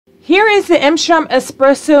Here is the Empstorm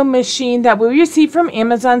espresso machine that we received from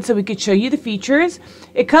Amazon so we could show you the features.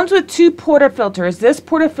 It comes with two portafilters. This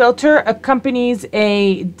portafilter accompanies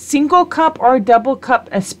a single cup or double cup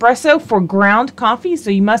espresso for ground coffee, so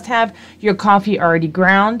you must have your coffee already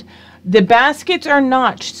ground. The baskets are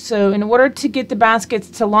notched, so in order to get the baskets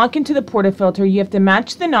to lock into the portafilter, you have to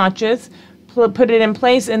match the notches, put it in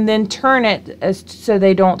place, and then turn it so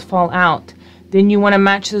they don't fall out. Then you want to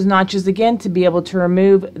match those notches again to be able to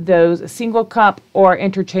remove those single cup or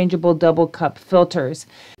interchangeable double cup filters.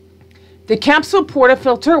 The capsule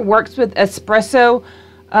portafilter works with espresso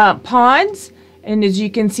pods, and as you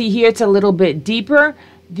can see here, it's a little bit deeper.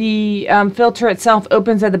 The filter itself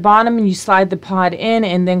opens at the bottom and you slide the pod in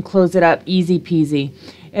and then close it up, easy peasy.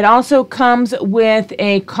 It also comes with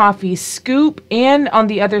a coffee scoop, and on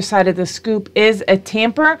the other side of the scoop is a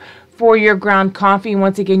tamper for your ground coffee.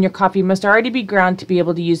 Once again, your coffee must already be ground to be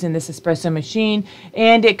able to use in this espresso machine,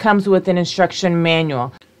 and it comes with an instruction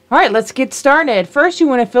manual. All right, let's get started. First, you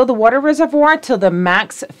want to fill the water reservoir till the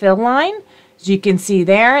max fill line, as you can see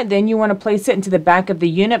there. Then you want to place it into the back of the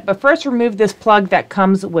unit, but first remove this plug that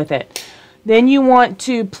comes with it. Then you want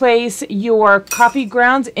to place your coffee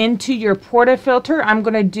grounds into your portafilter. I'm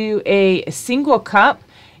going to do a single cup,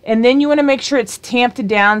 and then you want to make sure it's tamped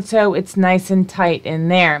down so it's nice and tight in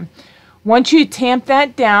there. Once you tamp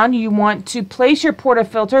that down, you want to place your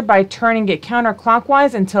portafilter by turning it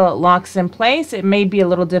counterclockwise until it locks in place. It may be a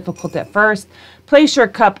little difficult at first. Place your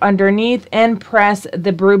cup underneath and press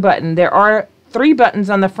the brew button. There are 3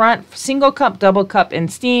 buttons on the front: single cup, double cup,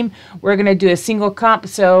 and steam. We're going to do a single cup,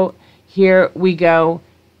 so here we go.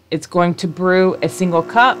 It's going to brew a single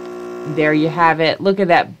cup. There you have it. Look at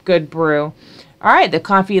that good brew. All right, the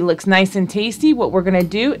coffee looks nice and tasty. What we're going to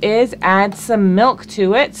do is add some milk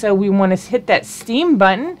to it. So we want to hit that steam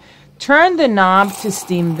button, turn the knob to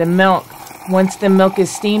steam the milk. Once the milk is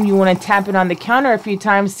steamed, you want to tap it on the counter a few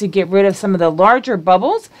times to get rid of some of the larger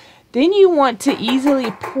bubbles. Then you want to easily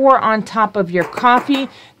pour on top of your coffee.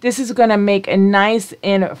 This is going to make a nice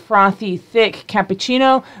and frothy, thick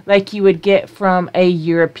cappuccino like you would get from a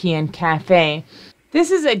European cafe. This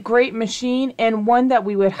is a great machine and one that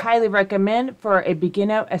we would highly recommend for a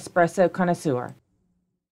beginner espresso connoisseur.